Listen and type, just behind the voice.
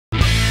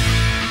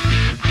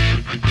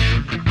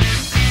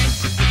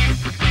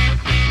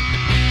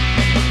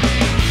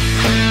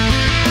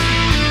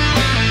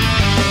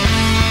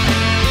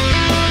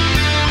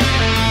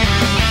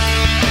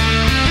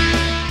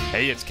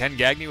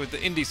Ben Gagney with the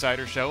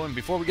IndieSider show, and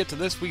before we get to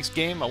this week's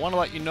game, I want to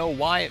let you know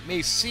why it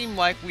may seem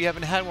like we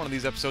haven't had one of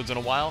these episodes in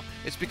a while.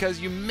 It's because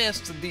you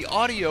missed the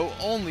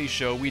audio-only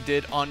show we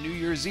did on New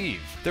Year's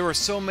Eve. There were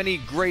so many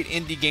great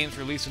indie games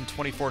released in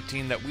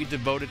 2014 that we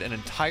devoted an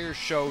entire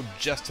show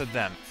just to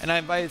them, and I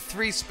invited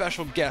 3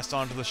 special guests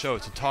onto the show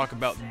to talk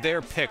about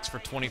their picks for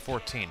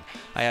 2014.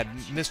 I had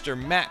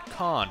Mr. Matt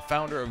Kahn,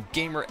 founder of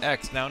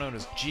GamerX, now known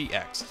as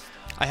GX.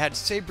 I had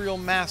Sabriel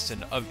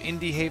Maston of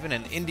Indie Haven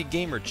and Indie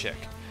Gamer Chick,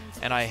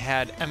 and I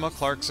had Emma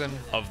Clarkson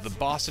of the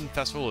Boston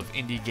Festival of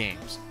Indie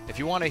Games. If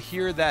you want to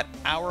hear that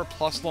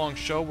hour-plus long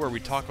show where we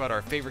talk about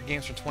our favorite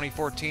games from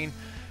 2014,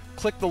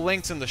 click the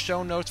links in the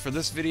show notes for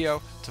this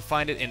video to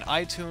find it in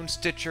iTunes,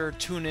 Stitcher,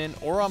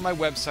 TuneIn, or on my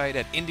website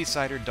at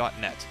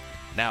IndieSider.net.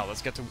 Now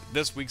let's get to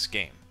this week's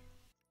game.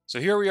 So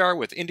here we are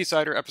with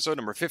IndieSider episode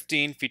number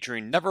 15,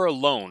 featuring Never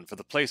Alone for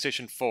the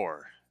PlayStation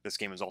 4. This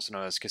game is also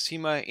known as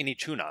Kasima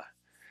Inichuna.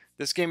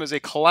 This game is a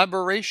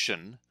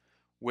collaboration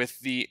with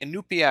the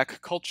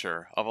Iñupiaq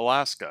culture of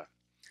Alaska.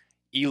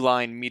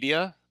 E-Line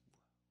Media,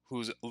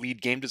 whose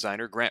lead game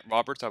designer, Grant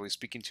Roberts, I'll be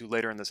speaking to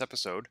later in this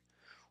episode,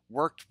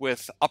 worked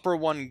with Upper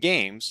One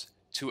Games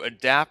to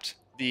adapt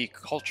the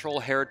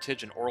cultural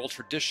heritage and oral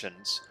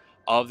traditions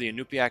of the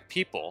Iñupiaq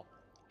people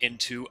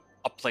into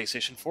a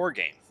PlayStation 4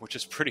 game, which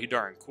is pretty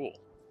darn cool.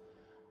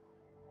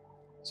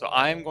 So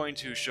I'm going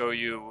to show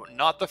you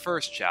not the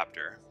first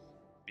chapter,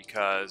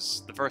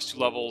 because the first 2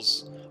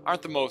 levels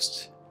aren't the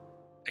most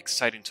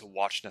exciting to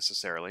watch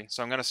necessarily.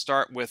 So I'm going to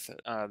start with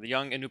the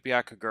young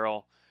Iñupiaq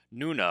girl,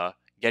 Nuna,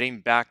 getting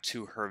back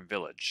to her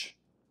village.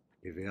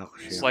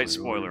 Slight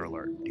spoiler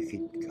alert.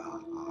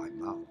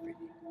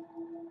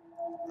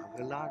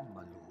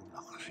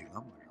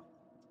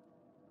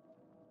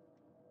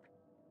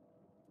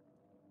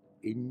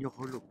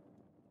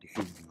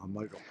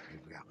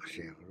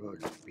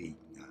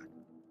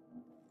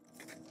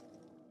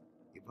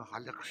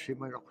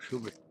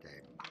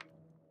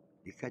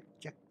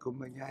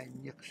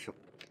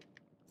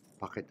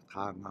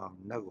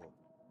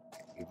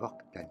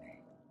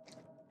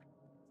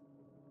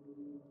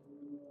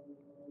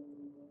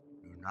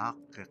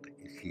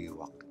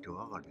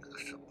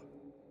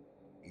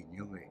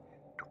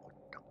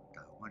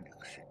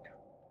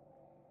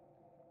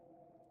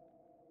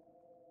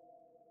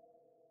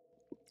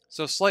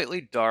 So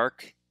slightly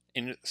dark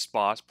in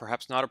spots,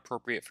 perhaps not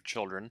appropriate for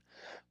children,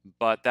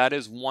 but that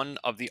is one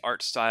of the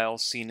art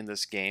styles seen in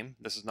this game.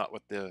 This is not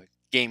what the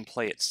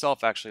gameplay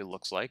itself actually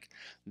looks like.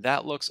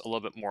 That looks a little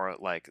bit more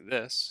like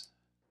this.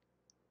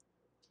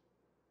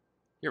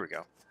 Here we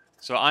go.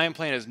 So I am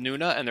playing as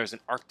Nuna, and there's an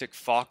Arctic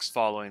fox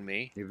following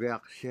me.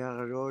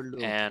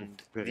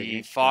 And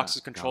the fox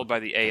is controlled by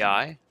the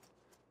AI,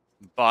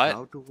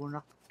 but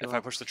if I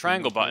push the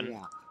triangle button,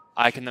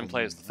 I can then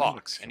play as the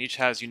fox, and each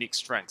has unique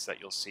strengths that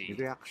you'll see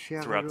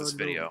throughout this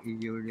video.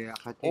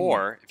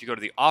 Or, if you go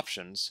to the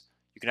options,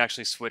 you can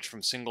actually switch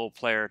from single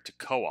player to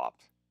co-op,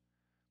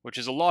 which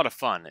is a lot of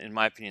fun. In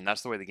my opinion,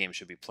 that's the way the game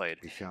should be played.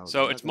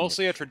 So it's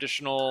mostly a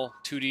traditional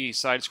 2D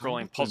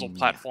side-scrolling puzzle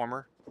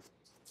platformer,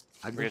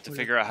 where you have to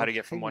figure out how to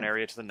get from one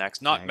area to the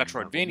next. Not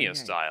Metroidvania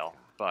style,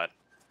 but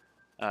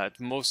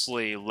it's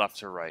mostly left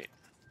to right,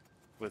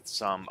 with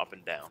some up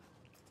and down.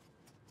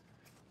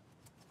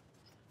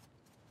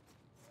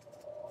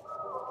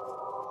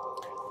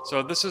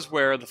 So this is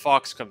where the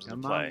fox comes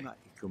into play.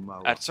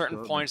 At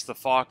certain points, the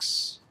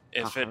fox,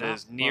 if it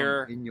is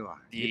near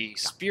the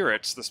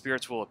spirits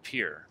will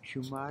appear.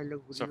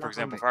 So for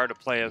example, if I were to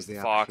play as the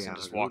fox and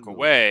just walk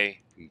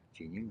away,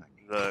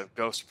 the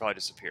ghost would probably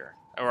disappear.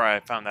 Or I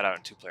found that out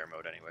in 2-player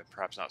mode anyway,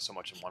 perhaps not so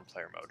much in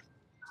 1-player mode.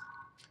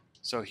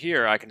 So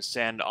here I can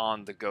stand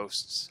on the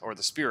ghost's, or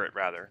the spirit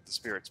rather, the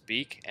spirit's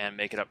beak, and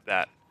make it up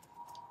that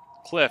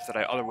cliff that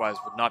I otherwise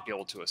would not be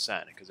able to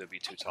ascend because it would be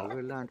too tall. Now,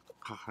 if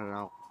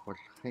I were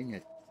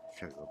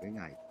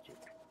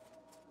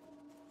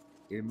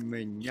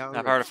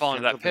to fall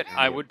into that pit,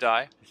 I would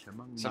die.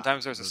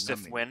 Sometimes there's a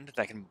stiff wind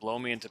that can blow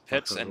me into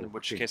pits, in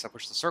which case I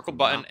push the circle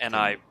button and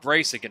I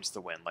brace against the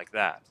wind like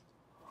that.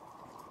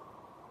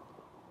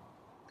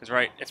 Because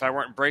right, if I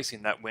weren't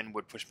bracing, that wind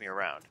would push me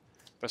around.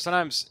 But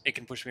sometimes it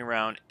can push me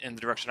around in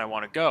the direction I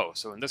want to go.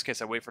 So in this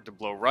case, I wait for it to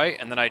blow right,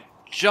 and then I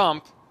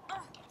jump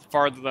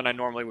farther than I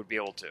normally would be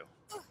able to.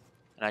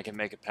 And I can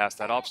make it past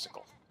that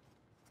obstacle.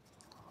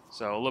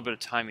 So a little bit of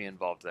timing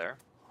involved there.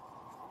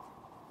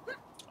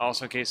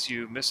 Also, in case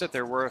you missed it,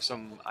 there were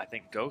some, I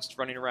think, ghosts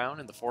running around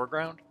in the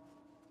foreground.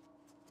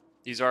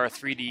 These are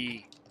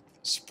 3D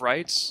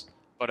sprites,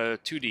 but a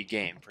 2D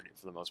game for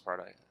the most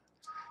part.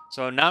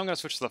 So now I'm going to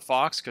switch to the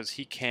fox because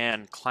he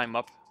can climb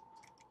up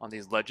on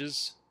these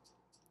ledges.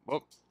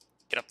 Whoop,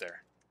 get up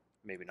there.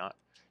 Maybe not.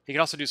 He can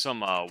also do some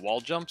wall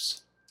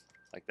jumps,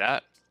 like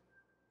that.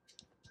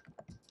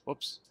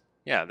 Whoops.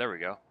 Yeah, there we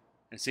go.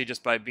 And see,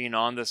 just by being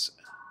on this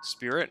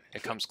spirit,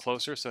 it comes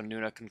closer so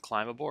Nuna can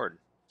climb aboard.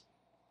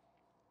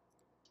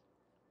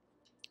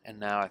 And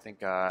now I think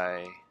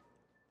there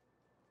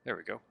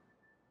we go.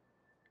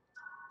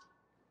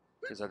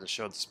 Because I just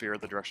showed the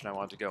spirit the direction I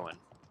wanted to go in.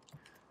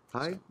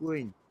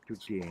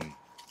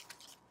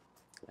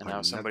 And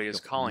now somebody is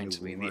calling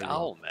to me, the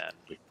Owl Man.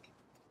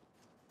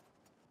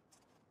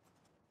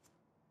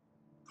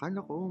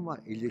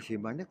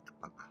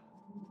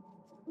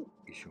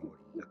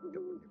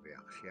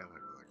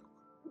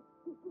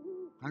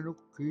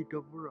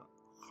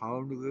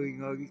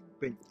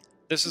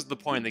 This is the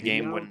point in the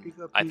game when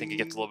I think it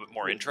gets a little bit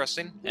more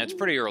interesting, and it's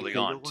pretty early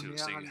on too,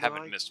 so you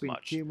haven't missed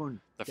much.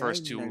 The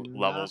first two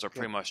levels are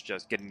pretty much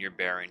just getting your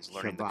bearings,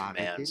 learning the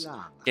commands,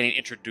 getting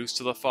introduced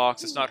to the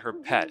fox. It's not her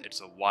pet,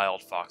 it's a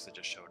wild fox that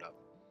just showed up.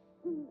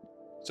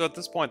 So at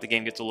this point the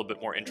game gets a little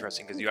bit more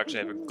interesting because you actually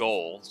have a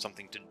goal,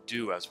 something to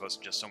do as opposed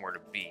to just somewhere to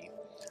be.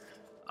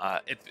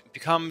 It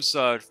becomes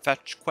a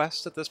fetch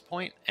quest at this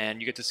point,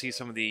 and you get to see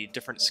some of the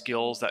different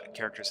skills that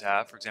characters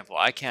have. For example,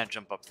 I can't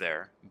jump up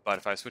there, but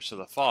if I switch to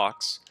the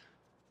fox,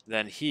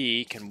 then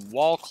he can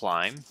wall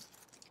climb,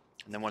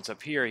 and then once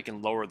up here he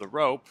can lower the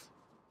rope,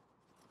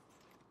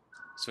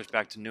 switch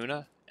back to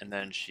Nuna, and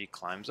then she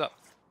climbs up.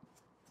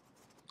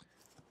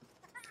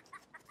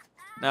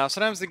 Now,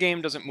 sometimes the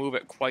game doesn't move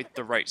at quite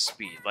the right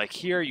speed. Like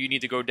here, you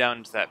need to go down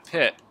into that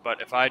pit,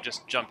 but if I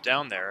just jump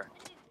down there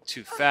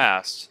too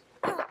fast,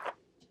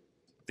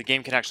 the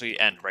game can actually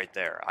end right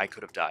there. I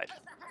could have died.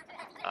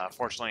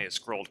 Fortunately, it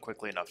scrolled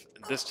quickly enough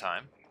this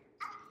time.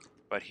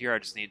 But here I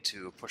just need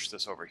to push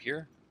this over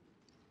here.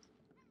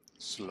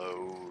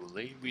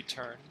 Slowly we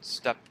turn,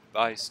 step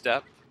by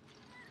step,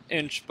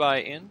 inch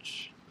by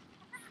inch,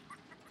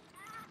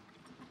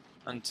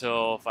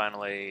 until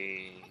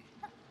finally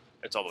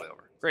it's all the way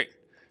over. Great.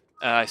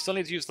 I still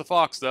need to use the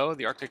fox, though.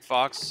 The Arctic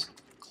fox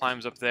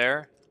climbs up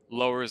there,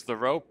 lowers the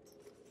rope,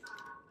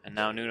 and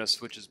now Nuna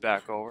switches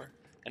back over.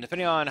 And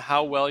depending on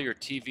how well your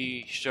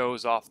TV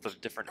shows off the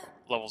different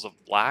levels of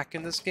black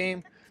in this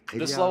game,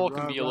 this level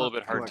can be a little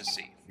bit hard to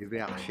see.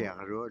 I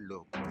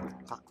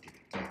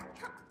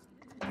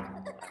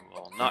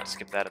will not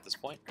skip that at this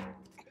point.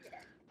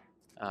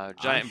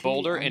 Giant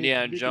boulder,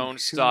 Indiana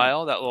Jones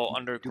style. That little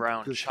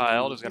underground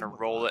child is going to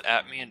roll it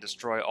at me and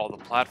destroy all the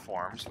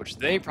platforms, which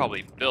they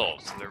probably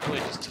built. So they're really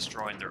just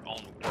destroying their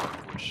own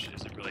work, which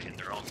isn't really in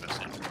their own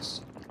best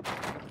interest.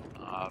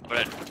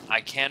 But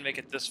I can make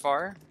it this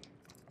far.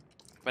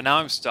 But now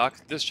I'm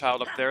stuck. This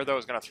child up there, though,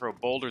 is going to throw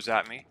boulders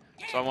at me.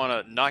 So I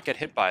want to not get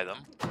hit by them.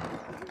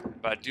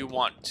 But I do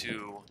want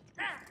to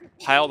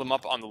pile them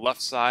up on the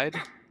left side,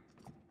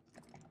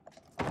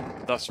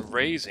 thus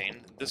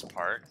raising this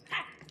part.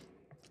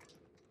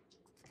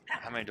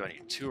 How many do I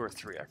need? 2 or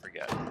 3? I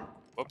forget.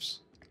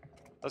 Whoops.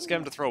 Let's get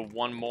him to throw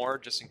one more,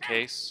 just in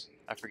case.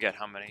 I forget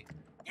how many.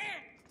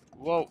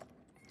 Whoa.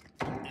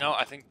 No,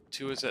 I think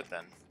 2 is it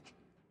then.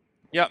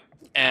 Yep.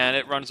 And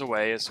it runs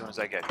away as soon as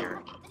I get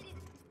here.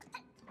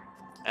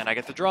 And I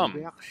get the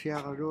drum.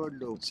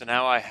 So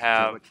now I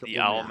have the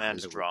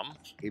Owlman's drum.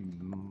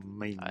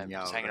 I'm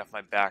just hanging off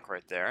my back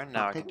right there. And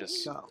now I can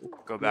just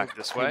go back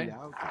this way.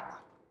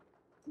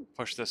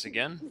 Push this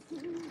again.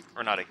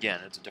 Or not again,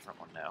 it's a different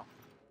one now.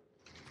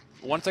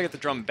 Once I get the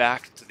drum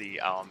back to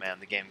the Owlman,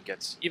 the game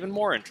gets even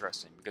more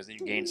interesting because then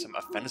you gain some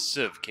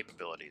offensive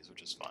capabilities,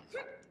 which is fun.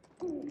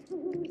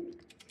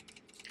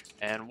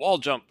 And wall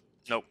jump.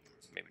 Nope,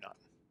 maybe not.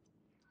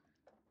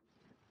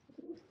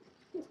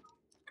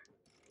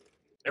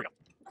 There we go.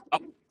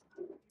 Up.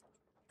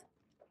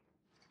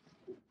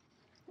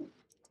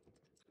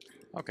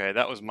 Okay,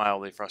 that was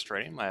mildly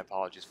frustrating. My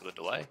apologies for the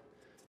delay.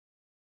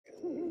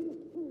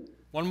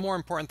 One more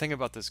important thing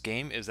about this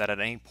game is that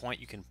at any point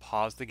you can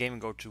pause the game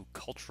and go to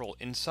Cultural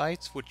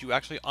Insights, which you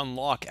actually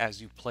unlock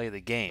as you play the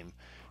game.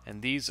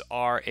 And these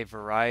are a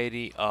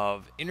variety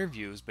of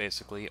interviews,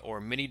 basically, or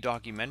mini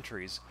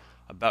documentaries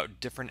about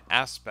different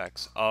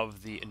aspects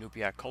of the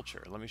Iñupiaq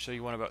culture. Let me show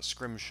you one about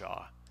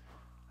Scrimshaw.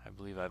 I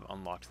believe I've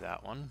unlocked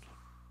that one.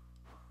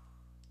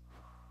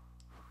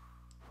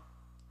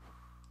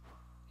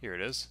 Here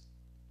it is.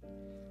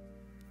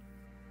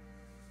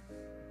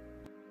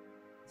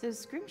 So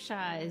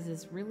scrimshaw is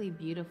this really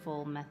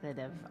beautiful method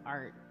of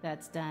art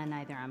that's done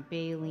either on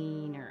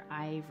baleen or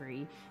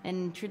ivory,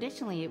 and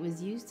traditionally it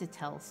was used to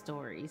tell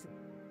stories.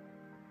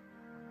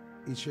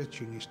 Each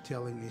etching is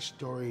telling a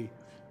story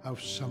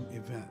of some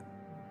event.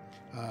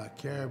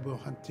 Caribou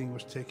hunting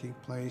was taking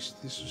place.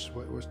 This is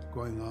what was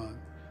going on.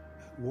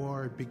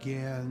 War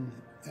began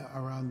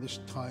around this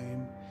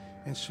time,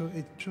 and so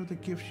it sort of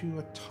gives you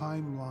a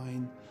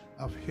timeline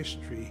of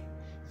history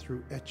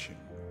through etching.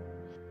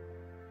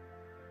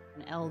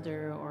 An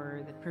elder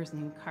or the person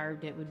who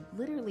carved it would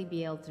literally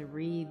be able to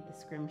read the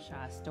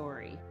scrimshaw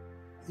story.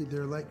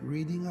 They're like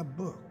reading a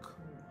book,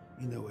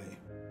 in a way.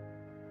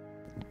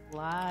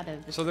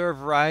 So there are a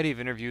variety of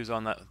interviews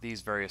on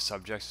these various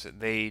subjects.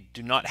 They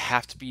do not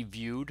have to be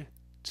viewed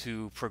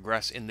to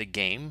progress in the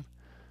game.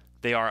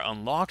 They are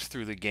unlocked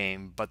through the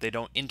game, but they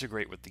don't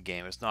integrate with the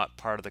game. It's not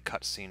part of the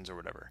cutscenes or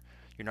whatever.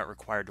 You're not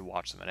required to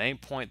watch them. At any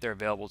point, they're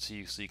available to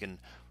you, so you can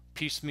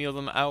piecemeal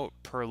them out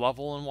per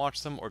level and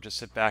watch them, or just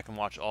sit back and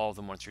watch all of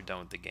them once you're done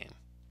with the game.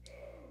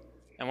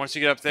 And once you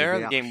get up there,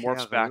 the game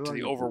warps back to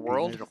the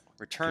overworld,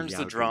 returns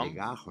the drum.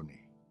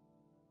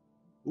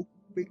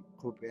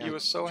 He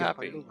was so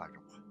happy.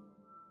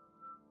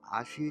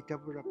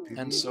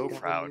 And so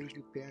proud.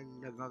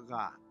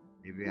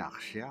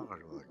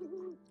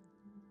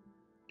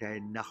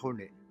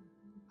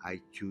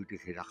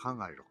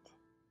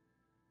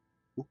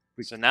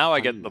 So now I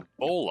get the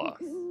bola.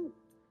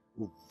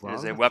 It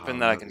is a weapon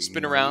that I can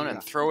spin around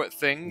and throw at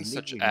things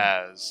such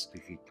as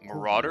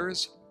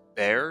marauders,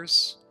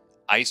 bears,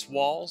 ice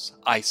walls,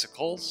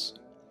 icicles.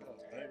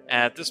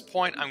 And at this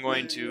point, I'm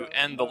going to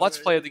end the Let's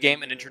Play of the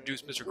game and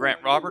introduce Mr.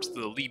 Grant Roberts,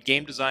 the lead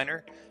game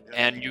designer,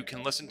 and you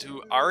can listen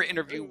to our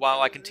interview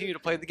while I continue to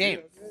play the game.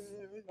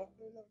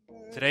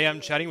 Today I'm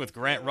chatting with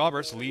Grant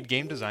Roberts, lead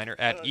game designer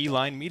at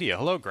Eline Media.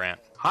 Hello, Grant.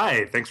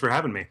 Hi, thanks for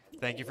having me.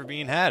 Thank you for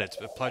being had. It's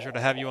a pleasure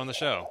to have you on the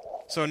show.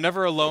 So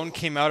Never Alone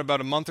came out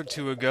about a month or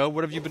two ago.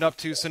 What have you been up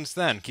to since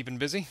then? Keeping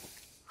busy?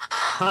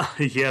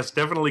 Yes,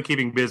 definitely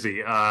keeping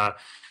busy.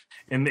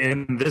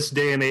 In this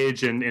day and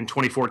age, in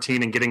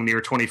 2014 and getting near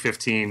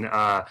 2015,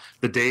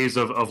 the days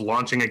of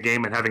launching a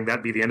game and having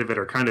that be the end of it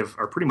are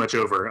pretty much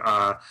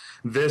over.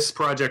 This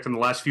project and the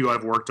last few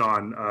I've worked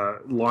on,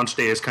 launch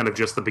day is kind of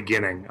just the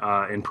beginning.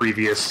 In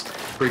previous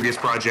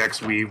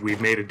projects,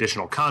 we've made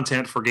additional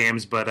content for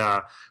games, but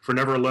for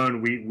Never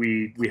Alone,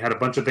 we had a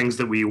bunch of things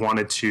that we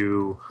wanted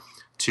to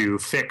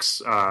fix,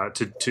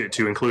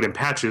 to include in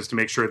patches to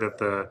make sure that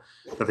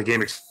the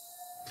game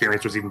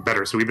experience was even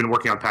better. So we've been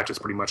working on patches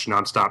pretty much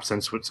nonstop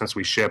since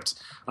we shipped.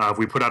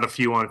 We put out a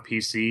few on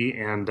PC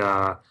and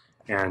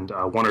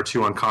one or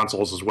two on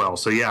consoles as well.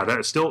 So yeah,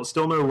 that's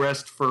still no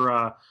rest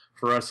for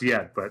us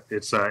yet, but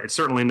it's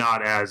certainly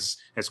not as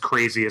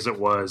crazy as it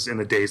was in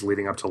the days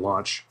leading up to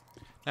launch.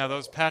 Now,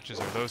 those patches,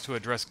 are those to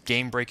address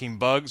game-breaking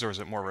bugs, or is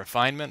it more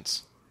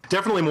refinements?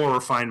 Definitely more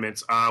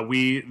refinements.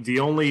 The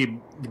only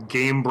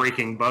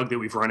game-breaking bug that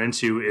we've run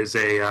into is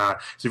a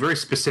very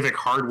specific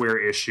hardware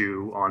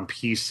issue on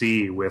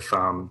PC with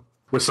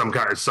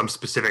some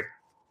specific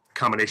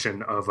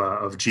combination of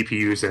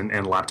GPUs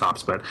and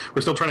laptops. But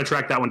we're still trying to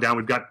track that one down.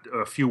 We've got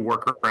a few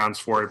workarounds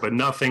for it, but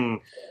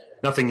nothing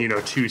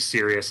too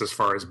serious as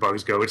far as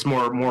bugs go. It's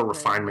more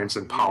refinements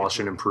and polish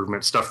and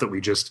improvement stuff that we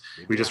just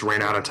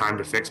ran out of time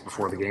to fix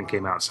before the game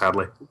came out,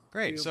 sadly.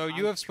 Great. So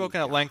you have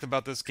spoken at length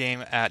about this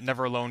game at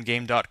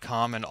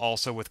neveralonegame.com and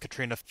also with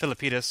Katrina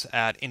Philippidis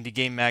at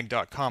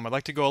indiegamemag.com. I'd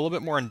like to go a little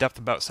bit more in depth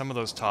about some of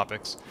those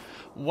topics.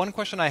 One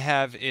question I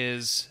have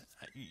is,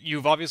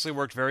 you've obviously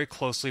worked very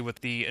closely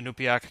with the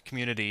Iñupiaq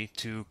community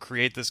to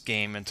create this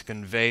game and to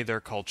convey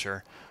their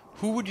culture.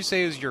 Who would you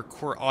say is your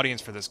core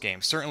audience for this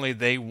game? Certainly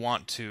they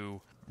want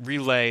to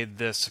relay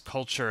this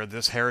culture,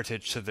 this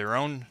heritage to their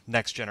own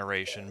next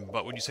generation,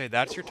 but would you say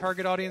that's your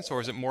target audience, or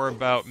is it more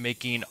about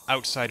making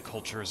outside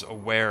cultures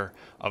aware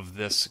of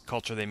this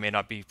culture they may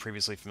not be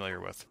previously familiar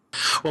with?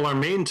 Well, our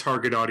main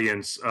target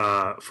audience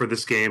for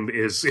this game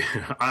is,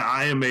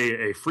 I am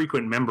a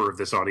frequent member of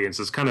this audience,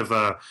 is kind of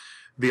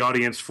the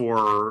audience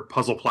for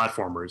puzzle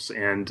platformers,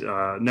 and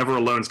Never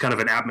Alone is kind of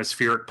an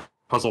atmospheric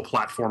puzzle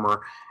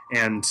platformer,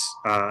 and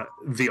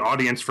the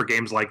audience for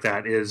games like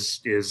that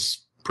is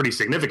pretty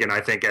significant,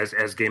 I think,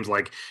 as games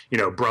like,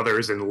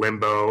 Brothers and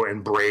Limbo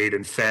and Braid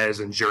and Fez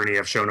and Journey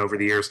have shown over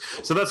the years.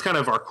 So that's kind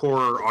of our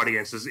core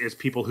audience is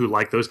people who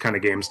like those kind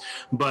of games.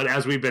 But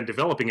as we've been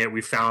developing it, we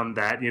found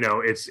that,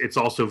 it's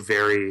also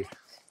very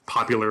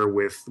popular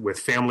with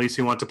families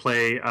who want to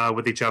play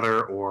with each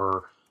other,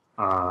 or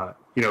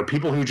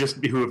people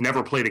who have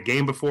never played a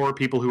game before,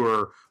 people who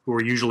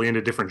are usually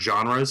into different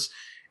genres.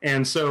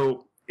 And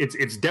so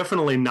it's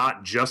definitely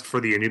not just for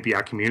the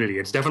Iñupiaq community.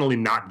 It's definitely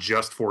not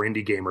just for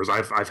indie gamers.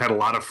 I've had a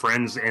lot of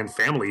friends and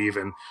family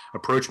even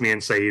approach me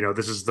and say,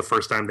 this is the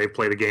first time they've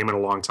played a game in a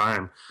long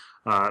time.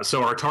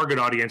 So our target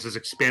audience has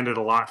expanded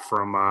a lot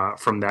from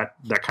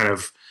that kind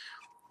of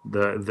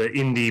the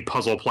indie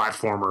puzzle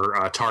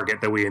platformer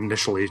target that we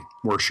initially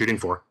were shooting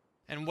for.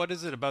 And what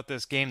is it about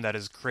this game that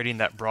is creating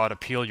that broad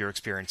appeal you're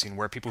experiencing,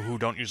 where people who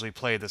don't usually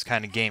play this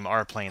kind of game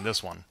are playing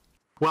this one?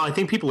 Well, I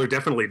think people are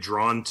definitely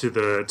drawn to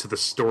the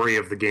story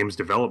of the game's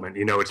development.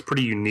 It's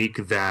pretty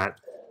unique that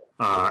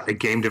a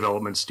game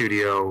development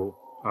studio,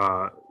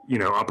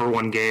 Upper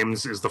One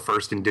Games is the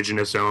first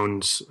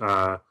indigenous-owned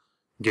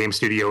game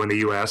studio in the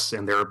U.S.,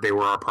 and they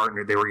were our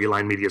partner. They were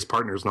Eline Media's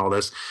partners and all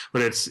this.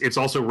 But it's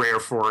also rare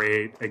for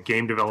a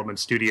game development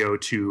studio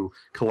to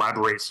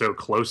collaborate so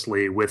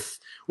closely with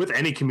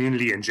any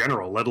community in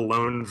general, let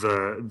alone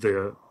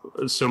the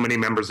so many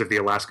members of the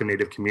Alaska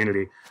Native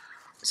community.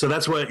 So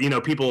that's what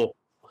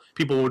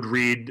people would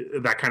read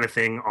that kind of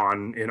thing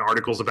in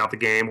articles about the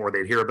game, or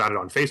they'd hear about it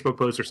on Facebook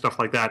posts or stuff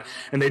like that,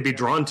 and they'd be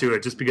drawn to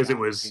it just because it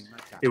was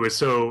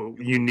so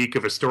unique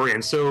of a story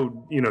and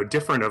so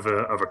different of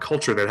a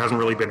culture that hasn't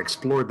really been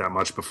explored that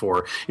much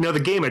before. The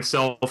game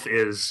itself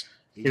is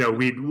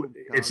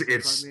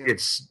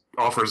it's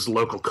offers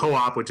local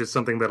co-op, which is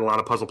something that a lot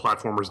of puzzle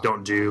platformers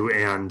don't do,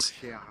 and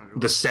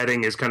the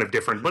setting is kind of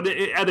different. But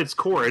at its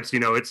core, it's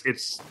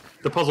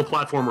the puzzle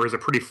platformer is a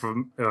pretty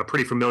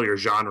familiar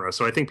genre.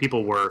 So I think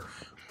people were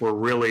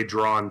really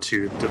drawn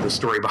to the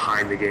story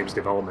behind the game's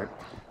development.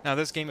 Now,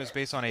 this game is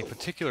based on a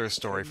particular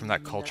story from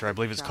that culture. I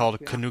believe it's called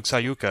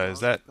Iñupiaq. Is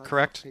that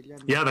correct?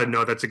 Yeah,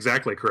 that's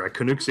exactly correct.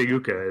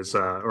 Iñupiaq is,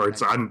 or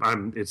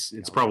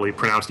it's probably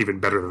pronounced even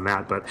better than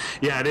that. But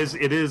yeah, it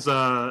is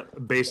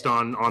based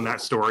on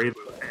that story.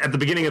 At the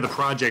beginning of the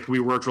project, we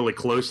worked really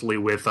closely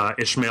with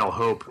Ishmael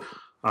Hope,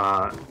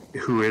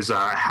 who is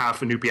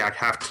half Iñupiaq,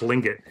 half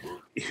Tlingit,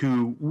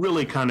 who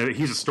really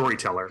he's a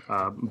storyteller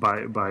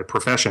by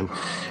profession,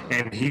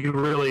 and he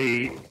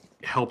really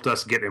helped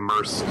us get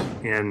immersed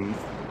in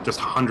just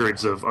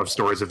hundreds of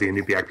stories of the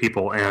Iñupiaq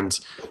people. And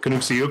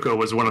Iñupiaq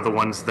was one of the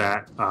ones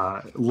that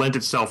lent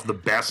itself the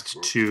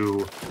best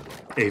to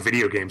a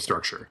video game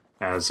structure,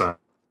 as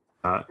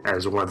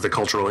one of the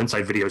cultural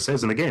insight videos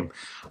says in the game.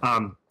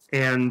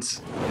 And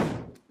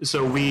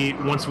so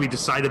once we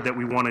decided that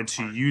we wanted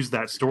to use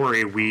that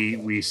story,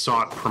 we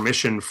sought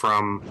permission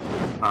from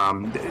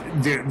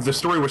the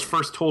story was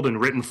first told in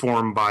written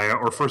form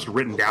first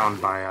written down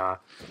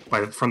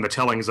from the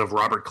tellings of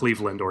Robert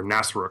Cleveland, or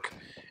Nasruk,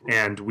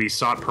 and we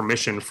sought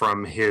permission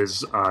from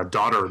his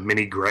daughter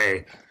Minnie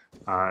Gray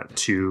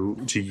to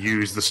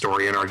use the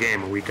story in our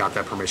game, and we got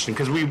that permission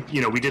because we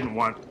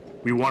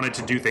wanted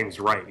to do things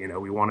right.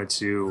 We wanted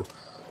to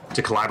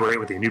collaborate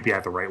with the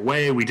Iñupiaq the right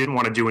way. We didn't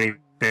want to do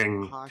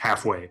anything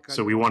halfway,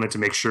 so we wanted to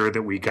make sure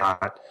that we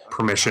got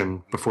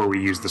permission before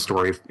we used the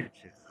story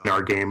in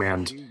our game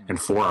and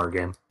for our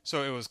game.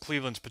 So it was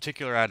Cleveland's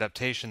particular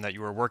adaptation that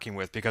you were working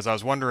with, because I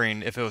was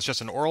wondering if it was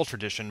just an oral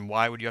tradition,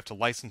 why would you have to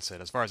license it?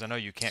 As far as I know,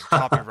 you can't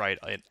copyright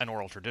an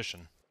oral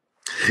tradition.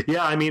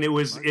 Yeah, I mean,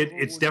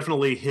 it's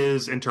definitely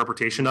his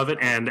interpretation of it,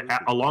 and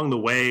along the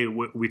way,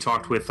 we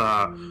talked with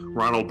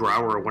Ronald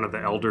Brower, one of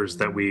the elders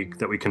that we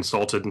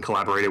consulted and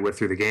collaborated with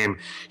through the game.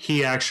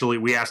 We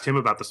asked him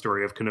about the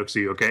story of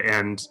Iñupiaq,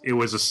 and it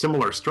was a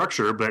similar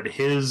structure, but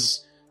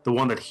the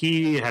one that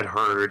he had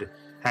heard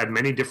had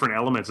many different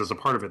elements as a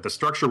part of it. The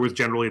structure was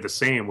generally the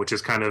same, which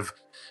is kind of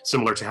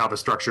similar to how the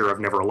structure of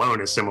Never Alone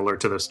is similar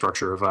to the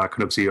structure of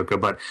Iñupiaq,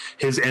 but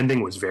his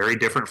ending was very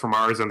different from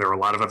ours, and there were a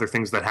lot of other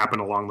things that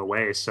happened along the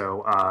way.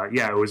 So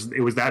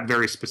it was that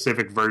very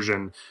specific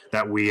version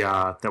that we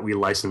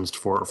licensed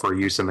for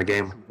use in the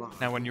game.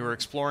 Now, when you were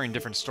exploring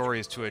different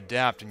stories to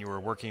adapt and you were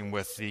working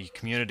with the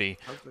community,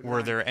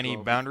 were there any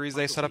boundaries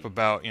they set up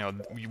about,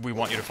 we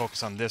want you to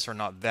focus on this or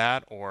not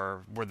that,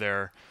 or were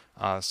there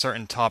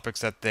certain topics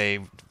that they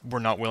were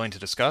not willing to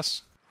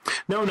discuss?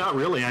 No, not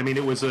really. I mean,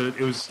 it was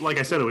like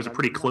I said, it was a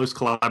pretty close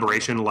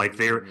collaboration. Like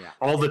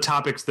all the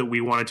topics that we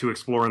wanted to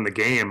explore in the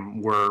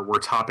game were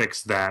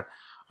topics that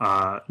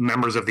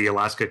members of the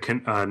Alaska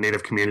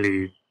Native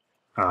community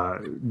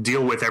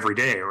deal with every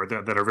day, or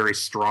that are very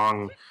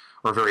strong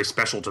or very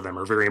special to them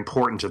or very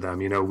important to them.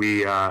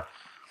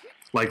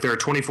 Like there are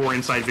 24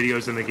 inside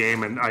videos in the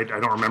game, and I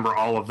don't remember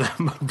all of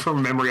them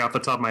from memory off the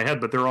top of my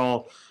head, but they're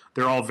all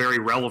very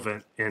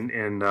relevant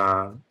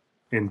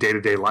in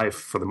day-to-day life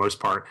for the most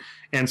part.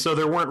 And so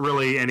there weren't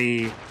really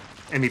any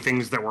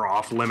things that were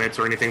off limits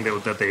or anything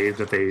that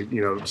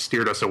they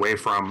steered us away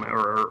from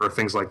or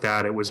things like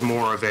that. It was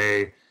more of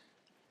a,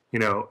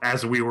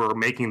 as we were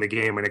making the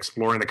game and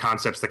exploring the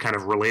concepts that kind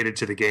of related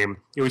to the game,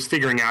 it was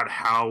figuring out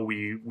how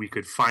we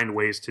could find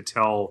ways to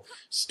tell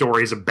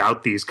stories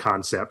about these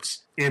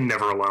concepts in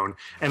Never Alone,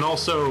 and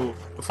also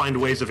find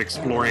ways of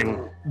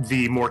exploring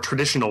the more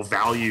traditional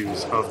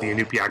values of the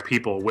Iñupiaq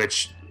people,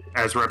 which,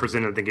 as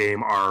represented in the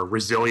game, are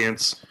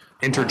resilience,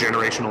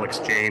 intergenerational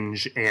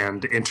exchange,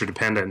 and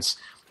interdependence.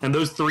 And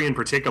those three in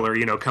particular,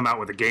 come out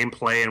with the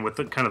gameplay and with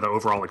the kind of the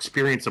overall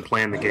experience of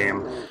playing the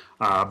game.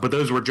 But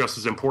those were just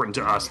as important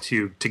to us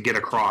to get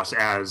across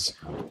as,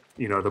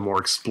 the more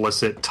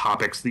explicit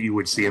topics that you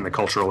would see in the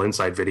cultural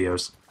insight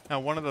videos. Now,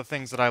 one of the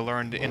things that I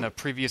learned in a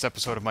previous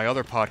episode of my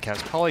other podcast,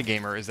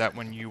 Polygamer, is that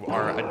when you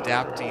are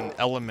adapting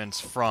elements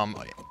from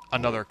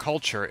another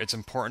culture, it's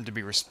important to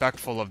be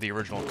respectful of the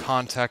original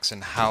context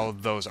and how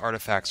those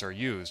artifacts are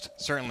used.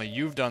 Certainly,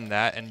 you've done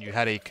that, and you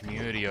had a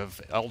community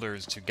of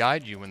elders to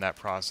guide you in that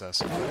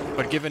process.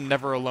 But given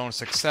Never Alone's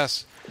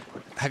success,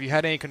 have you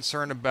had any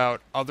concern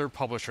about other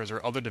publishers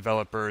or other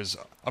developers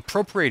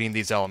appropriating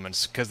these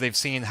elements because they've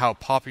seen how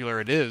popular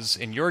it is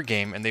in your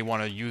game and they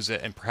want to use it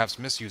and perhaps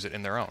misuse it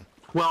in their own?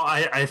 Well,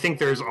 I think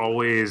there's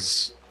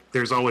always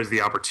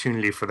the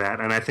opportunity for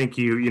that, and I think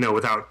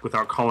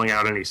without calling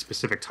out any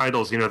specific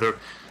titles, the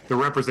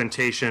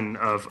representation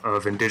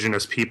of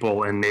indigenous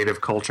people and Native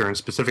culture, and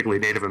specifically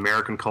Native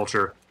American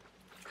culture,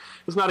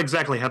 does not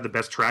exactly have the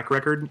best track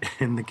record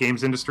in the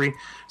games industry.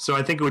 So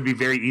I think it would be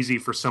very easy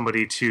for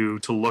somebody to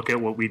look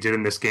at what we did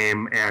in this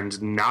game and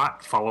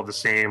not follow the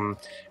same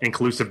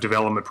inclusive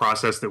development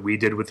process that we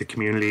did with the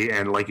community,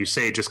 and like you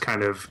say, just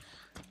kind of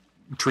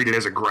treat it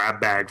as a grab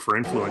bag for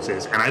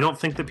influences. And I don't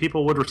think that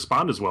people would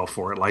respond as well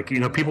for it. Like,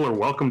 people are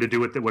welcome to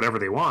do it whatever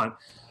they want.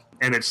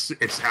 And it's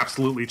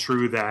absolutely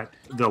true that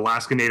the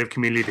Alaska Native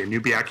community, the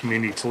Iñupiaq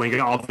community, Tlingit,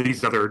 all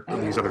these other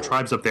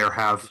tribes up there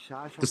have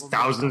just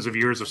thousands of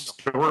years of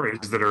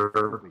stories that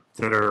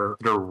are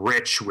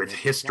rich with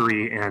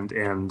history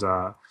and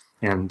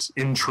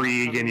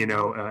intrigue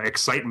and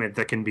excitement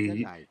that can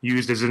be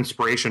used as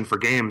inspiration for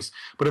games.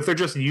 But if they're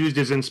just used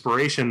as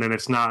inspiration, then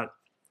it's not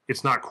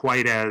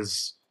quite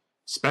as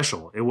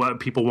special.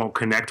 People won't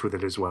connect with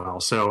it as well.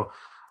 So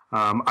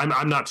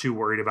I'm not too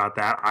worried about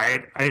that.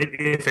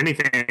 If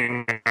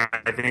anything,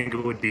 I think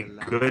it would be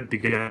good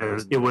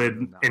because it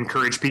would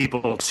encourage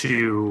people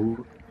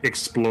to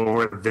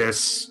explore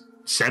this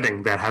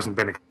setting that hasn't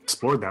been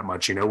explored that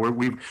much.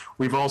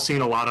 We've all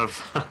seen a lot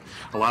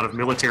of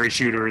military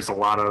shooters, a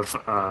lot of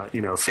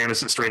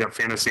fantasy, straight up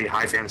fantasy,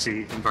 high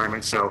fantasy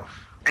environments. So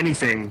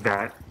anything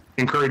that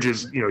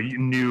encourages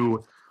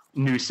new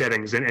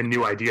settings and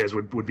new ideas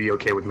would be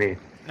okay with me.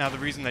 Now, the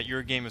reason that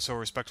your game is so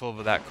respectful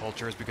of that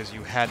culture is because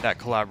you had that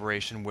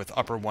collaboration with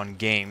Upper One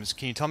Games.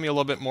 Can you tell me a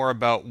little bit more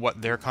about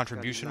what their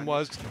contribution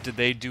was? Did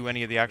they do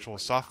any of the actual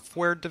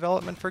software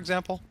development, for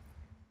example?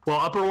 Well,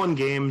 Upper One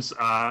Games,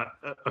 a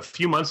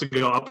few months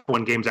ago, Upper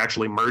One Games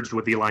actually merged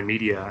with Eline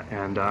Media,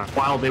 and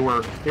while they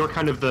were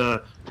kind of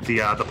the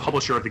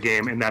publisher of the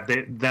game, and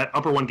that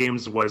Upper One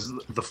Games was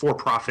the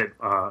for-profit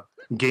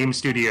game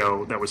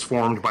studio that was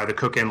formed by the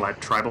Cook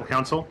Inlet Tribal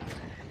Council,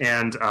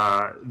 and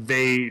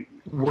they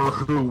were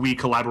who we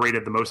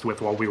collaborated the most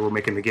with while we were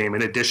making the game,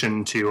 in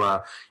addition to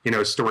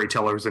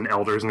storytellers and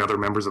elders and other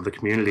members of the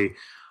community.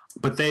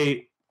 But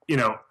they,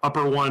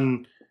 Upper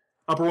One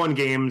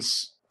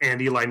Games and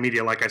Eline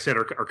Media, like I said,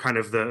 are kind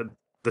of the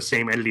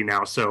same entity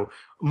now. So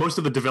most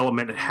of the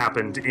development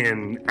happened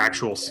in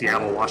actual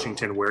Seattle,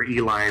 Washington, where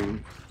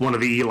one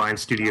of the Eline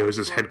studios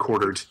is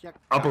headquartered.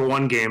 Upper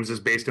One Games is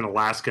based in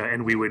Alaska,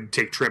 and we would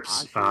take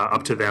trips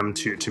up to them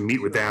to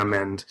meet with them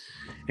and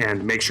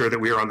make sure that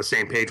we were on the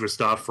same page with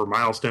stuff for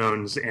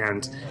milestones,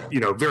 and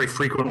very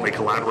frequently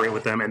collaborate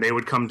with them. And they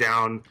would come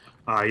down,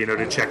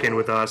 to check in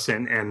with us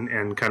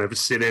and kind of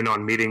sit in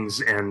on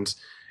meetings and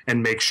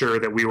make sure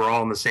that we were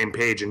all on the same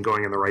page and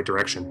going in the right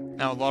direction.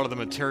 Now, a lot of the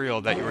material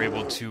that you were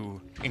able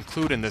to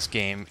include in this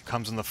game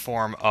comes in the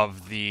form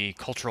of the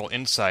cultural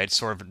insights,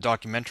 sort of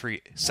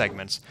documentary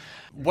segments.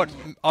 What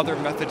other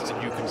methods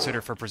did you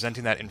consider for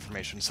presenting that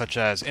information, such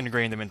as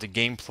integrating them into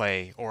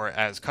gameplay or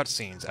as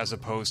cutscenes, as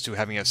opposed to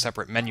having a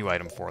separate menu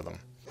item for them?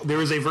 There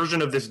was a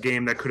version of this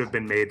game that could have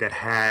been made that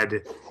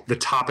had the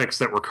topics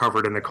that were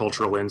covered in the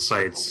cultural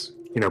insights,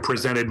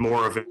 presented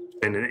more of it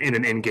in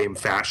an in-game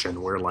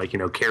fashion, where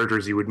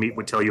characters you would meet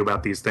would tell you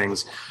about these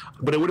things.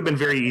 But it would have been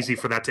very easy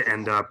for that to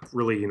end up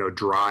really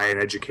dry and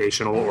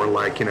educational, or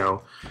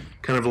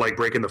kind of like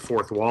breaking the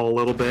fourth wall a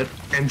little bit.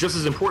 And just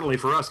as importantly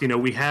for us,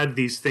 we had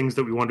these things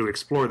that we wanted to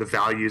explore, the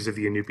values of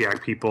the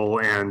Iñupiaq people,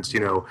 and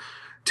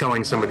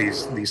telling some of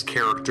these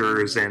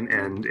characters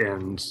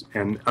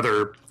and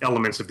other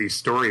elements of these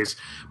stories.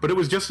 But it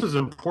was just as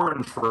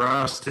important for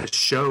us to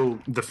show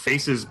the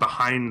faces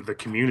behind the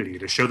community,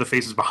 to show the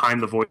faces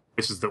behind the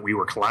voices that we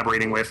were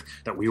collaborating with,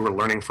 that we were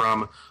learning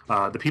from,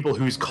 the people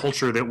whose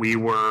culture that we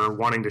were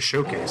wanting to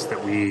showcase,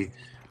 that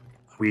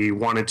we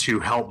wanted to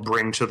help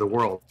bring to the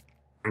world,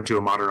 to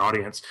a modern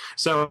audience.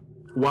 So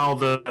while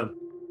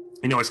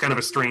it's kind of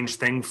a strange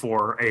thing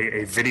for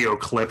a video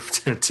clip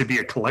to be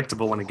a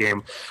collectible in a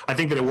game, I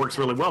think that it works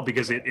really well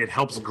because it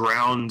helps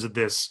ground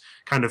this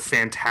kind of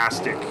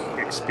fantastic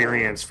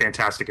experience,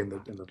 fantastic in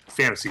the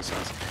fantasy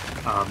sense.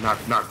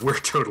 Not we're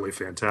totally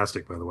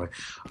fantastic, by the way.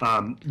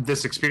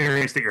 This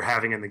experience that you're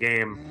having in the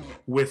game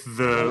with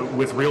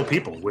real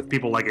people, with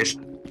people like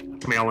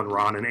Ishmael and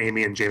Ron and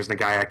Amy and James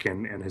Nagayak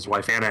and his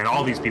wife Anna and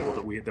all these people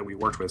that we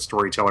worked with,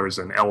 storytellers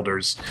and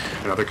elders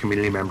and other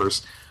community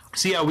members.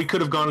 So yeah, we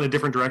could have gone in a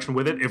different direction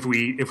with it if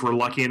we're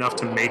lucky enough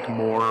to make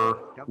more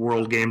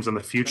world games in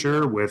the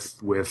future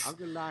with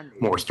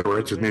more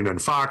stories with Nuna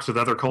and Fox, with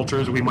other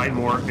cultures. We might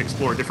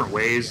explore different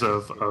ways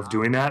of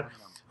doing that.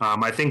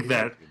 I think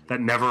that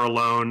Never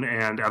Alone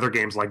and other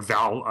games like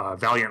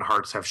Valiant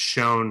Hearts have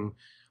shown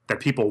that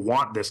people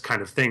want this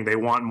kind of thing. They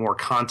want more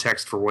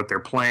context for what they're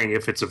playing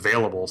if it's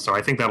available. So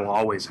I think that'll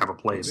always have a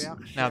place.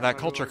 Now, that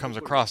culture comes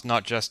across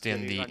not just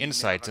in the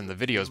insights in the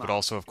videos, but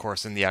also, of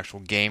course, in the actual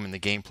game and the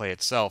gameplay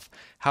itself.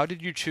 How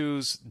did you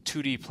choose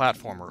 2D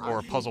platformer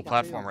or puzzle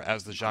platformer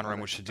as the genre in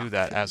which to do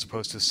that, as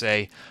opposed to,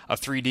 say, a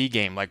 3D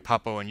game like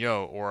Papo and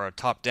Yo, or a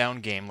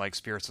top-down game like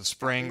Spirits of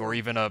Spring, or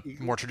even a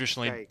more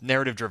traditionally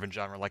narrative-driven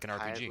genre like an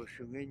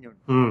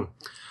RPG?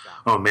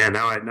 Oh man,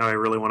 now I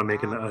really want to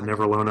make a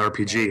Never Alone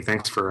RPG.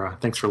 Thanks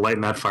for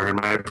lighting that fire in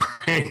my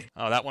brain.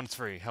 Oh, that one's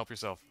free. Help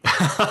yourself.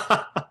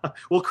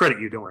 We'll credit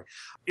you, don't worry.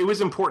 It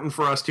was important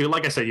for us to,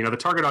 like I said, the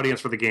target audience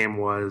for the game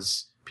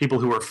was people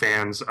who were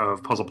fans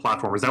of puzzle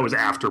platformers. That was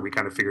after we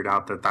kind of figured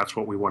out that that's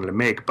what we wanted to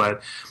make.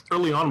 But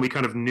early on, we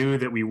kind of knew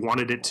that we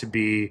wanted it to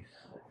be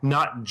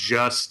not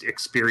just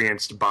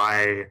experienced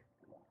by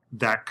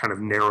that kind of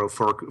narrow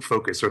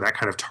focus or that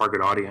kind of target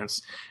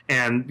audience.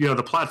 And,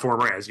 the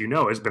platformer, as you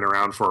know, has been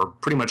around for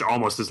pretty much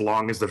almost as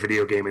long as the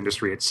video game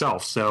industry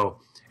itself. So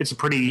it's a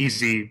pretty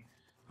easy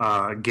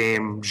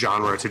game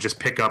genre to just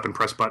pick up and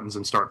press buttons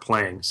and start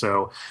playing.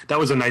 So that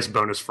was a nice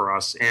bonus for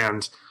us.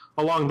 And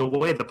along the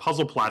way, the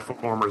puzzle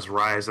platformers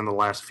rise in the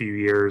last few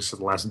years,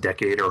 the last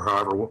decade, or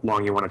however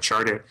long you want to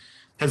chart it.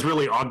 has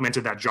really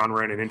augmented that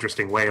genre in an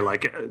interesting way.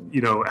 Like,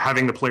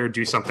 having the player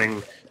do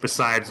something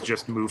besides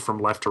just move from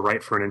left to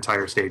right for an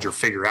entire stage or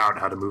figure out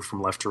how to move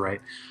from left to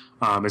right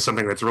is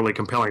something that's really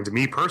compelling to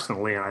me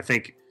personally. And I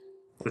think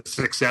the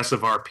success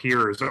of our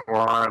peers,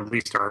 or at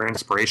least our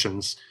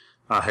inspirations,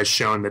 has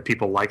shown that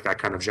people like that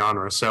kind of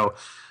genre. So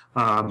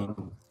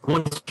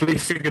once we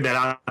figured that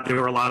out, there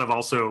were a lot of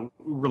also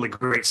really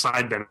great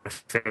side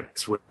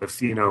benefits with,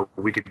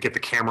 we could get the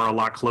camera a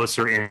lot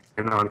closer in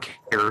on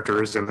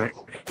characters in a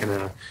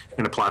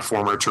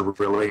platformer to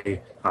really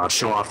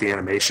show off the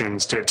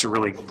animations, to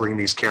really bring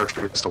these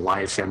characters to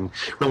life and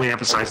really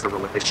emphasize the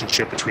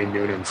relationship between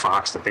Noon and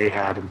Fox that they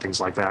had and things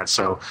like that.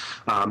 So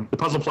the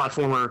puzzle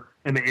platformer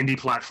and the indie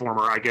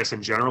platformer, I guess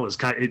in general, is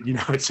kind of,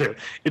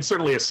 it's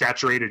certainly a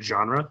saturated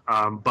genre,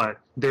 but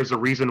there's a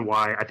reason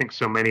why I think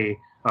so many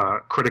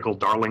critical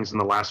darlings in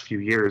the last few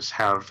years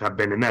have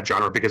been in that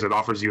genre, because it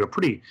offers you a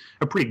pretty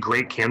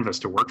great canvas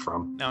to work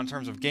from. Now, in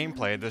terms of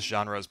gameplay, this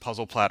genre is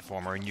puzzle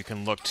platformer, and you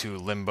can look to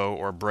Limbo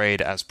or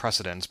Braid as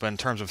precedents. But in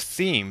terms of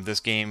theme, this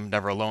game,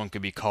 Never Alone,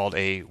 could be called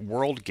a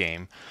world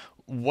game.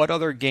 What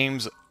other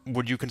games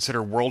would you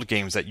consider world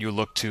games that you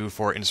look to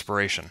for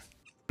inspiration?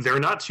 There are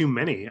not too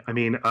many. I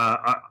mean,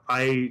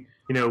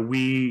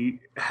 we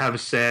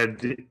have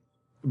said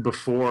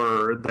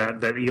before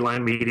that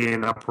Eline Media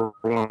and Upper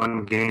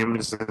One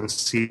Games and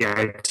CITC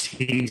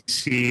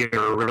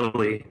are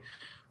really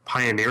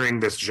pioneering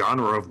this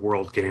genre of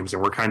world games,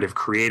 and we're kind of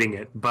creating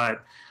it.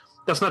 But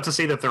that's not to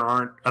say that there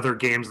aren't other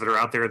games that are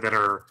out there that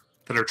are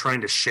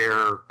trying to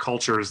share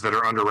cultures that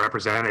are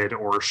underrepresented,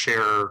 or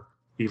share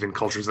even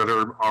cultures that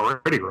are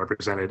already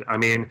represented. I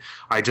mean,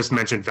 I just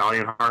mentioned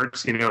Valiant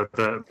Hearts.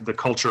 The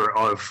culture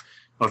of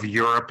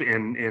Europe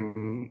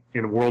in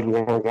World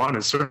War I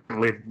is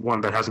certainly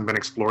one that hasn't been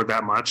explored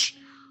that much.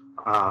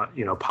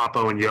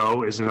 Papo and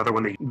Yo is another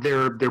one.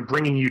 They're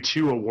bringing you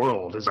to a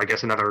world, is I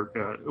guess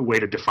another way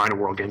to define a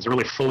world game. They're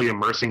really fully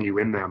immersing you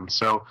in them.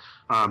 So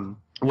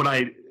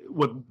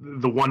what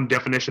the one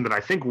definition that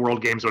I think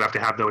world games would have to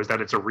have, though, is that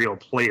it's a real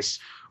place,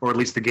 or at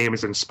least the game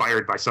is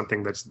inspired by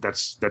something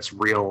that's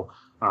real,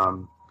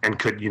 and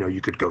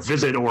you could go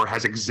visit or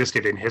has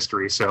existed in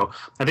history. So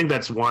I think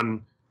that's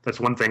one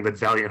thing that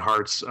Valiant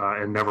Hearts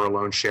and Never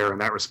Alone share in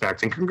that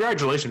respect. And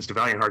congratulations to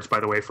Valiant Hearts, by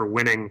the way, for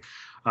winning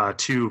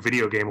 2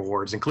 video game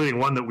awards, including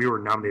one that we were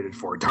nominated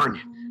for. Darn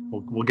you.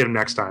 We'll get them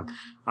next time.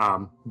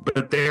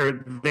 But they're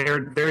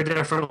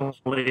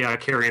definitely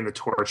carrying the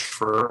torch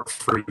for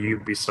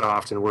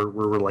Ubisoft, and we're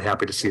really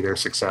happy to see their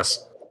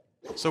success.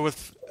 So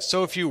with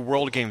so few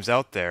world games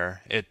out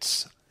there,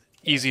 it's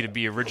easy to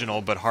be original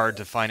but hard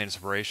to find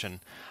inspiration.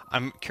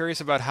 I'm curious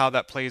about how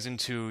that plays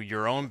into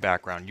your own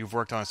background. You've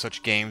worked on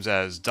such games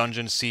as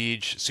Dungeon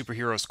Siege,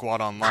 Superhero Squad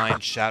Online,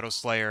 Shadow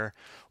Slayer.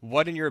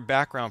 What in your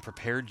background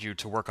prepared you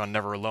to work on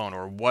Never Alone,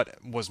 or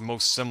what was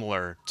most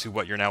similar to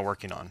what you're now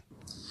working on?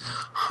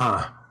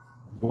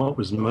 What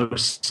was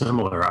most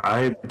similar?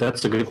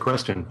 That's a good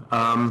question.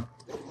 I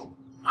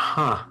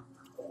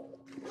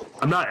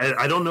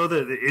don't know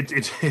that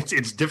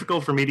it's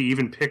difficult for me to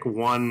even pick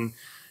one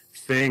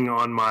thing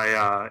on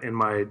my in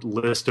my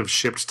list of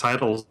shipped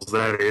titles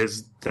that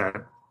is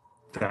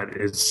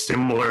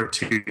similar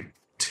to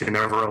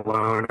Never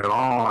Alone at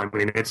all. I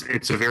mean,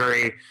 it's a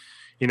very,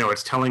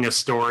 it's telling a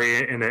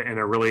story in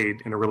a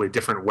really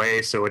different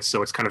way. So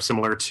it's kind of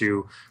similar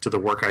to the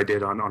work I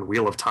did on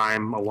Wheel of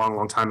Time a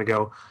long time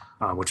ago,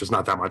 which was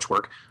not that much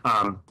work,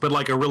 but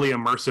like a really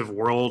immersive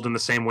world in the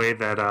same way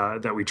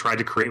that we tried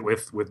to create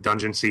with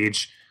Dungeon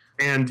Siege.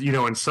 And,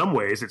 in some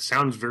ways, it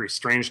sounds very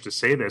strange to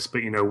say this,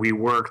 but, we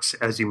worked,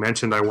 as you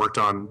mentioned, I worked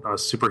on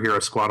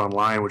Superhero Squad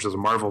Online, which is a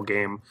Marvel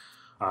game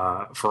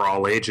for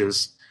all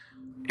ages.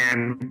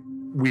 And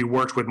we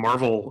worked with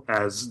Marvel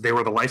as they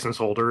were the license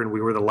holder and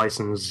we were the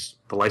licensor,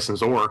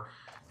 or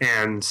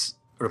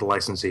the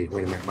licensee.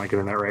 Wait a minute, am I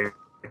getting that right?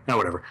 No,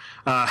 whatever.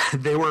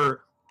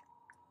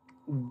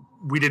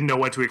 We didn't know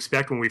what to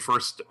expect when we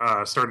first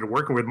started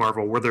working with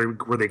Marvel. Were they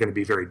going to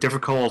be very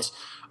difficult?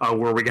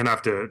 Were we going to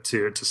have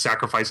to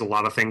sacrifice a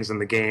lot of things in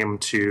the game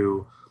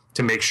to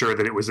make sure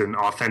that it was an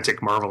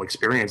authentic Marvel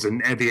experience?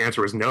 And the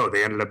answer was no.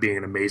 They ended up being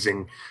an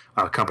amazing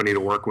company to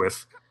work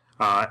with.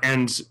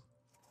 And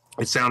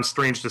it sounds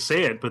strange to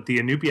say it, but the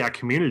Iñupiaq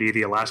community,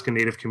 the Alaska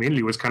Native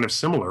community, was kind of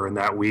similar in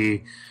that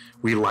we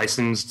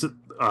licensed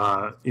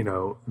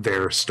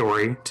their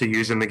story to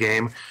use in the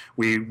game.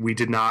 We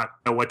did not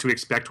know what to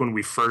expect when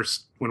we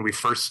first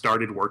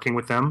started working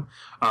with them,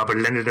 but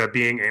it ended up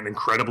being an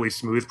incredibly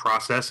smooth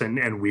process,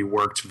 and we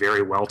worked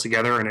very well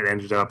together, and it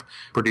ended up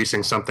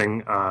producing something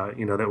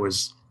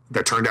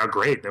that turned out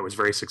great, that was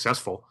very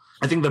successful.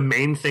 I think the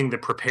main thing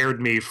that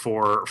prepared me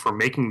for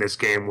making this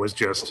game was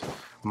just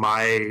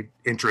my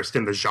interest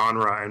in the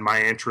genre and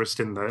my interest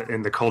in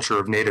the culture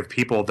of Native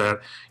people that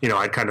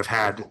I'd kind of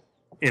had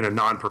in a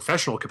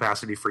non-professional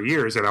capacity for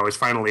years, and I was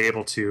finally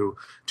able to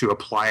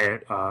apply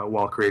it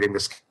while creating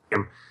this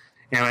game.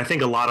 And I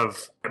think a lot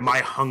of my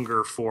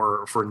hunger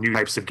for new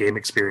types of game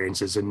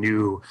experiences and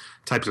new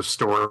types of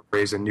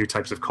stories and new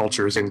types of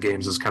cultures in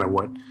games is kind of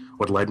what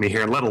led me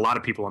here and led a lot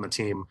of people on the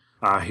team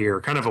here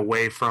kind of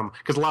away from,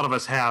 because a lot of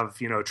us have,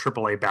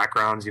 AAA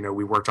backgrounds.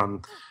 We worked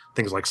on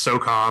things like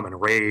SOCOM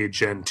and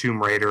Rage and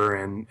Tomb Raider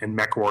and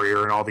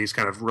MechWarrior and all these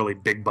kind of really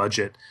big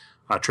budget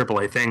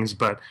AAA things,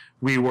 but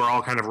we were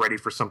all kind of ready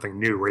for something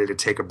new, ready to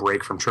take a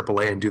break from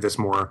AAA and do this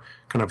more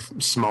kind of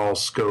small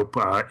scope,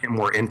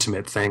 more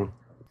intimate thing.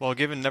 Well,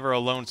 given Never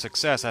Alone's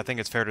success, I think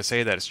it's fair to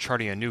say that it's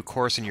charting a new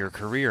course in your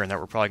career and that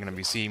we're probably going to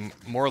be seeing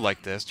more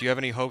like this. Do you have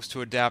any hopes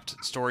to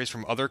adapt stories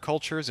from other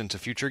cultures into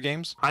future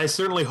games? I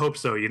certainly hope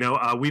so.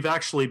 We've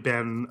actually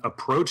been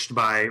approached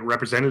by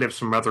representatives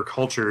from other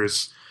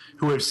cultures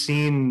who have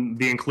seen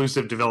the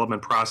inclusive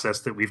development process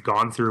that we've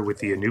gone through with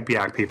the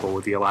Iñupiaq people,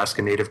 with the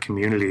Alaska Native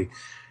community,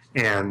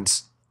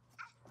 and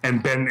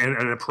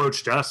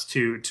approached us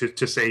to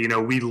say,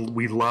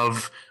 we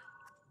love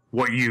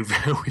what you've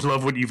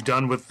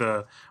done with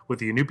the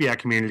Iñupiaq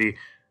community.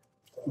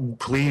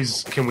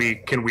 Please, can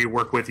we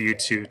work with you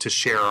to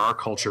share our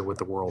culture with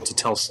the world, to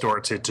tell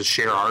to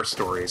share our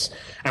stories?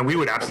 And we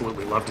would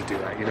absolutely love to do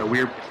that.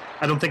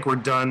 I don't think we're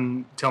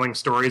done telling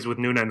stories with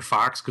Nuna and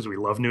Fox, because we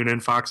love Nuna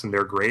and Fox and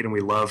they're great, and we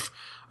love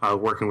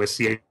working with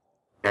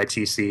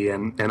CITC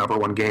and Upper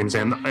One Games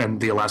and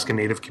the Alaska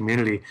Native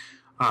community.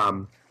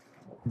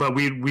 But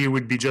we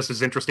would be just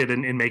as interested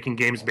in making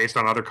games based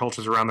on other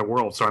cultures around the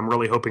world. So I'm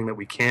really hoping that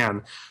we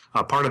can.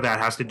 Part of that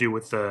has to do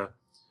with the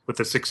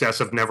success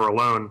of Never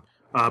Alone,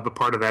 but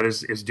part of that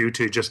is due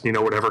to just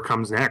whatever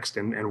comes next.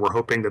 And we're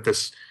hoping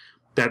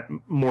that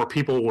more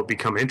people will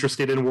become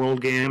interested in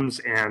world games,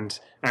 and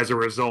as a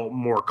result,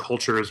 more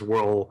cultures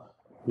will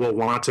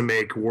want to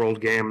make world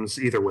games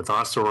either with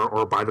us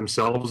or by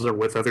themselves or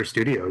with other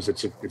studios.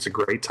 It's a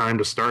great time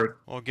to start.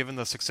 Well, given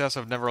the success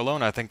of Never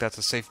Alone, I think that's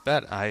a safe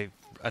bet. I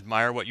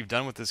admire what you've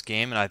done with this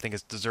game, and I think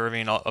it's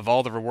deserving of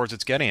all the rewards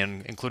it's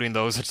getting, including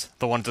the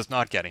ones it's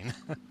not getting.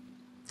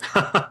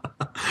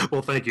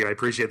 Well, thank you. I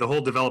appreciate it. The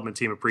whole development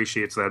team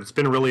appreciates that. It's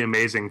been really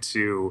amazing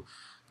to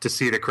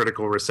see the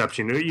critical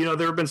reception.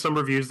 There have been some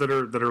reviews that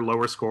are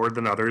lower scored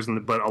than others,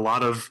 but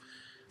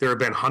there have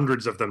been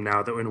hundreds of them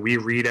now that when we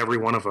read every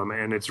one of them,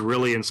 and it's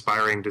really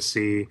inspiring to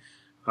see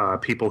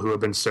people who have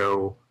been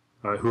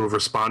who have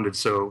responded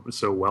so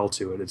well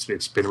to it.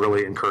 It's been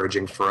really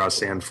encouraging for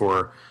us and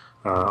for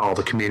all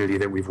the community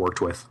that we've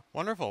worked with.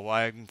 Wonderful. Well,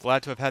 I'm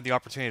glad to have had the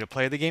opportunity to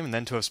play the game and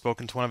then to have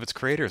spoken to one of its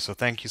creators. So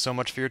thank you so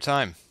much for your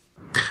time.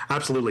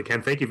 Absolutely,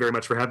 Ken. Thank you very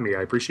much for having me.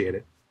 I appreciate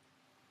it.